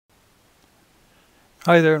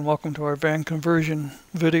Hi there and welcome to our van conversion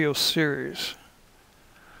video series.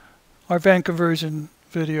 Our van conversion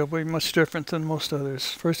video will be much different than most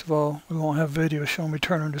others. First of all, we won't have video showing me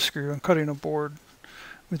turning the screw and cutting a board.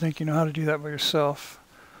 We think you know how to do that by yourself.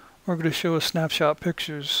 We're going to show us snapshot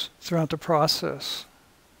pictures throughout the process.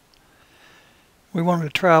 We wanted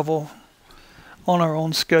to travel on our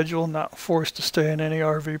own schedule, not forced to stay in any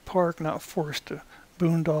RV park, not forced to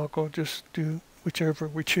boondoggle, just do whichever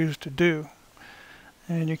we choose to do.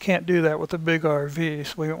 And you can't do that with a big RV,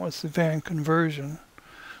 so we went with the van conversion.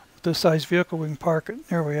 With this size vehicle, we can park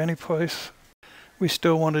it nearly any place. We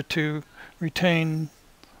still wanted to retain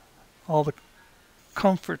all the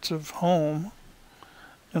comforts of home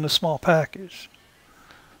in a small package.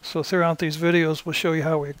 So throughout these videos, we'll show you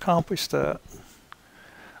how we accomplish that.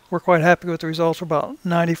 We're quite happy with the results. We're about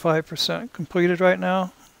 95% completed right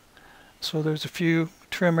now. So there's a few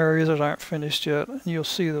trim areas that aren't finished yet, and you'll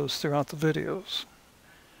see those throughout the videos.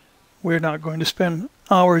 We're not going to spend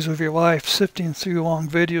hours of your life sifting through long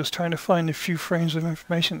videos trying to find the few frames of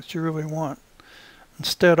information that you really want.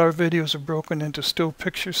 Instead, our videos are broken into still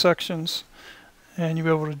picture sections, and you'll be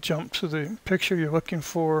able to jump to the picture you're looking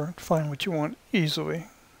for, find what you want easily.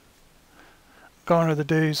 Gone are the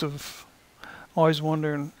days of always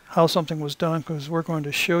wondering how something was done, because we're going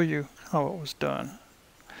to show you how it was done.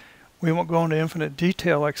 We won't go into infinite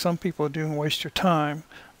detail like some people do and waste your time.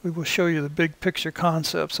 We will show you the big picture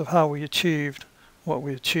concepts of how we achieved what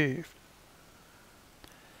we achieved.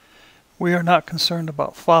 We are not concerned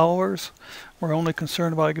about followers. We're only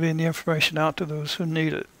concerned about getting the information out to those who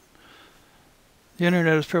need it. The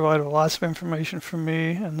internet has provided lots of information for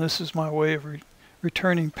me, and this is my way of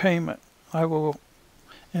returning payment. I will,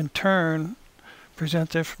 in turn, present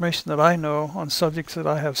the information that I know on subjects that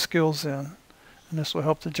I have skills in, and this will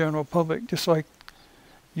help the general public, just like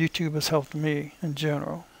YouTube has helped me in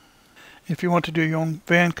general. If you want to do your own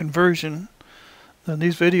van conversion, then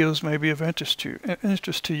these videos may be of interest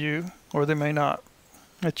to you, or they may not.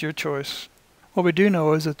 That's your choice. What we do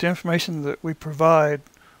know is that the information that we provide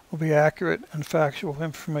will be accurate and factual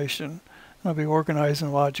information, and will be organized in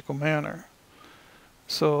a logical manner.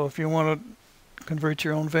 So if you want to convert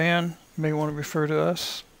your own van, you may want to refer to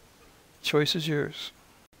us. The choice is yours.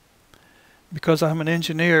 Because I'm an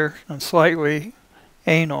engineer and slightly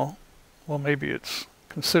anal, well, maybe it's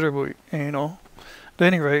considerably anal. At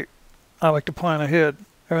any rate, I like to plan ahead.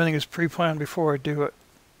 Everything is pre-planned before I do it.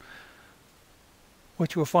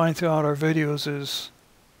 What you will find throughout our videos is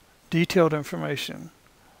detailed information,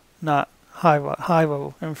 not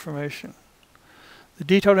high-level information. The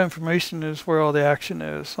detailed information is where all the action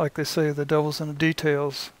is. Like they say, the devil's in the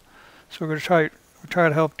details. So we're going to try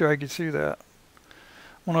to help drag you through that.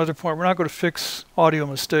 One other point, we're not going to fix audio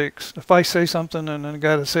mistakes. If I say something and then I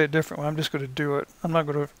got to say it differently, I'm just going to do it. I'm not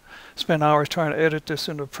going to spend hours trying to edit this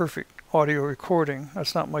into a perfect audio recording.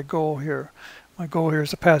 That's not my goal here. My goal here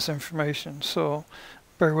is to pass information. So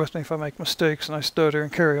bear with me if I make mistakes and I stutter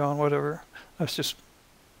and carry on, whatever. That's just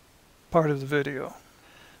part of the video.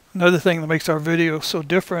 Another thing that makes our video so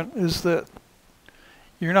different is that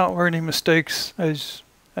you're not learning mistakes as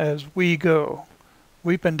we go.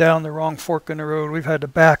 We've been down the wrong fork in the road. We've had to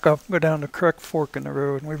back up, go down the correct fork in the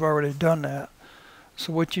road, and we've already done that.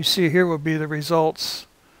 So what you see here will be the results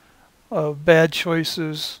of bad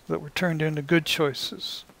choices that were turned into good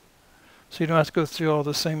choices. So you don't have to go through all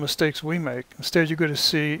the same mistakes we make. Instead, you're going to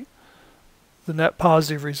see the net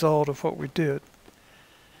positive result of what we did.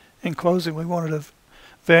 In closing, we wanted a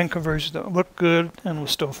van conversion that looked good and was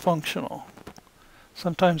still functional.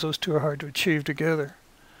 Sometimes those two are hard to achieve together.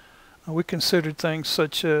 We considered things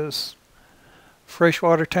such as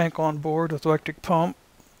freshwater tank on board with electric pump,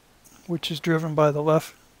 which is driven by the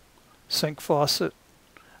left sink faucet,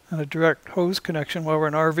 and a direct hose connection while we're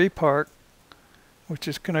in an RV park, which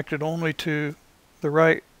is connected only to the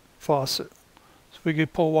right faucet. So we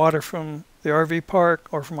could pull water from the RV park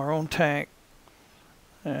or from our own tank,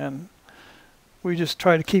 and we just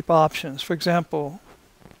try to keep options. For example,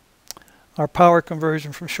 our power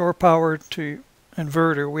conversion from shore power to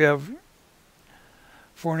inverter, we have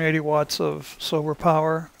 480 watts of solar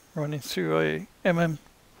power running through a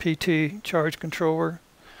MMPT charge controller.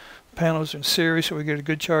 Panels are in series, so we get a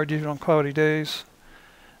good charge even on cloudy days.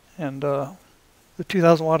 And the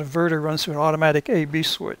 2000 watt inverter runs through an automatic AB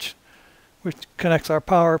switch, which connects our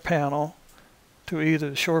power panel to either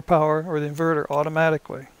the shore power or the inverter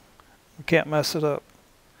automatically. We can't mess it up.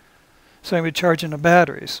 Same with charging the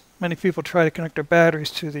batteries. Many people try to connect their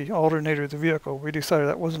batteries to the alternator of the vehicle. We decided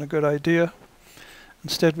that wasn't a good idea.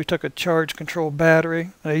 Instead, we took a charge control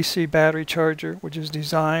battery, an AC battery charger, which is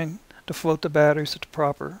designed to float the batteries at the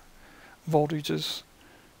proper voltages.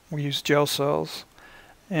 We use gel cells.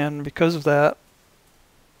 And because of that,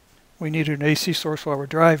 we needed an AC source while we're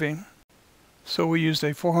driving. So we used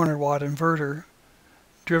a 400 watt inverter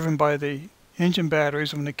driven by the engine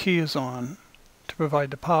batteries when the key is on to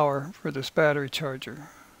provide the power for this battery charger,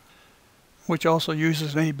 which also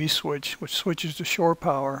uses an AB switch, which switches to shore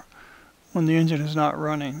power when the engine is not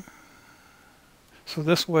running. So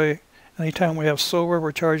this way, anytime we have solar,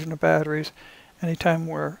 we're charging the batteries. Anytime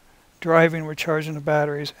we're driving, we're charging the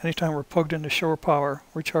batteries. Anytime we're plugged into shore power,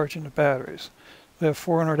 we're charging the batteries. We have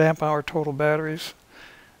 400 amp hour total batteries,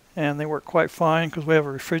 and they work quite fine because we have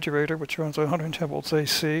a refrigerator which runs 110 volts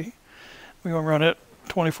AC. We will run it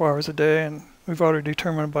 24 hours a day, and we've already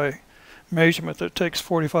determined by measurement that it takes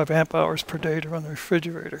 45 amp hours per day to run the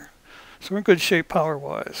refrigerator. So we're in good shape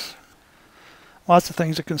power-wise. Lots of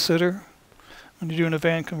things to consider when you're doing a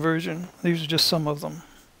van conversion. These are just some of them.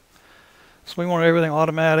 So we want everything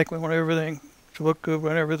automatic, we want everything to look good, we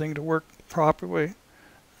want everything to work properly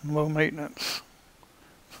and low maintenance.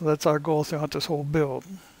 So that's our goal throughout this whole build.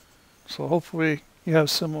 So hopefully you have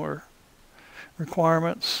similar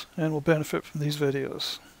requirements and will benefit from these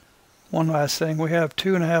videos. One last thing, we have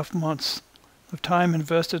 2.5 months of time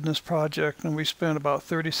invested in this project, and we spent about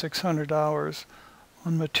 $3,600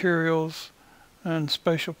 on materials and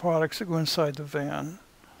special products that go inside the van.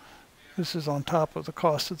 This is on top of the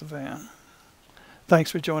cost of the van.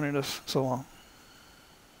 Thanks for joining us so long.